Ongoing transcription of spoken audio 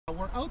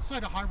we're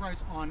outside a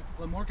high-rise on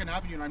Glenmorgan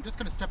Avenue, and I'm just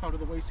going to step out of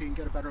the way so you can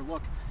get a better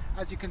look.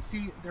 As you can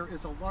see, there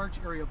is a large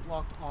area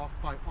blocked off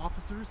by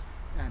officers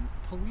and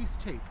police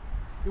tape.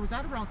 It was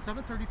at around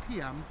 7:30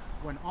 p.m.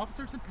 when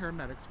officers and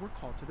paramedics were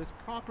called to this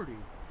property.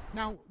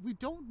 Now, we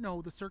don't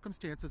know the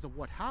circumstances of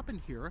what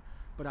happened here,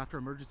 but after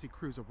emergency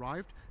crews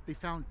arrived, they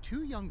found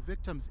two young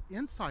victims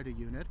inside a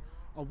unit.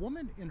 A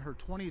woman in her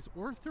 20s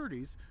or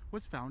 30s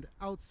was found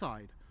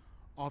outside.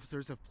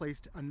 Officers have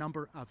placed a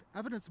number of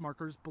evidence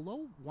markers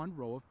below one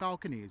row of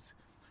balconies.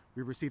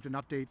 We received an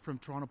update from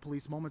Toronto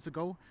Police moments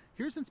ago.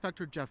 Here's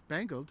Inspector Jeff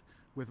Bangold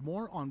with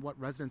more on what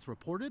residents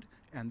reported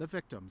and the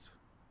victims.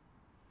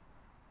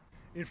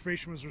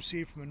 Information was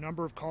received from a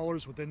number of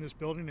callers within this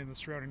building and the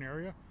surrounding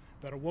area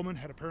that a woman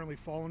had apparently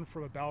fallen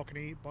from a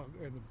balcony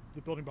in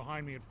the building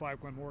behind me at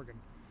 5 Glenmorgan.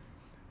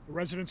 The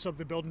residents of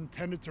the building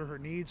tended to her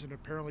needs, and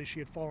apparently she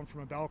had fallen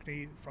from a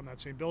balcony from that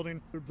same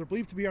building. They're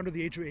believed to be under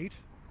the age of 8.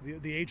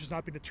 The age has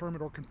not been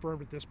determined or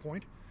confirmed at this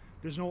point.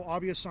 There's no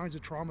obvious signs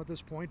of trauma at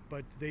this point,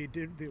 but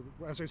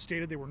as I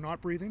stated, they were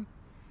not breathing,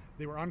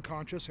 they were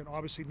unconscious, and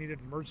obviously needed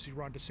an emergency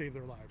run to save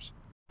their lives.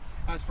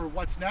 As for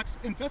what's next,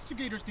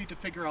 investigators need to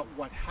figure out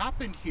what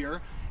happened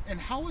here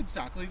and how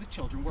exactly the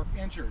children were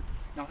injured.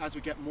 Now, as we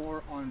get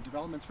more on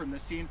developments from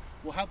this scene,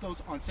 we'll have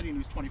those on City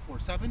News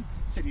 24/7,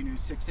 City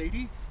News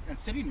 680, and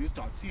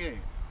citynews.ca.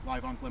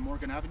 Live on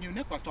Glenmorgan Avenue,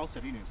 Nick Westoll,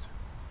 City News.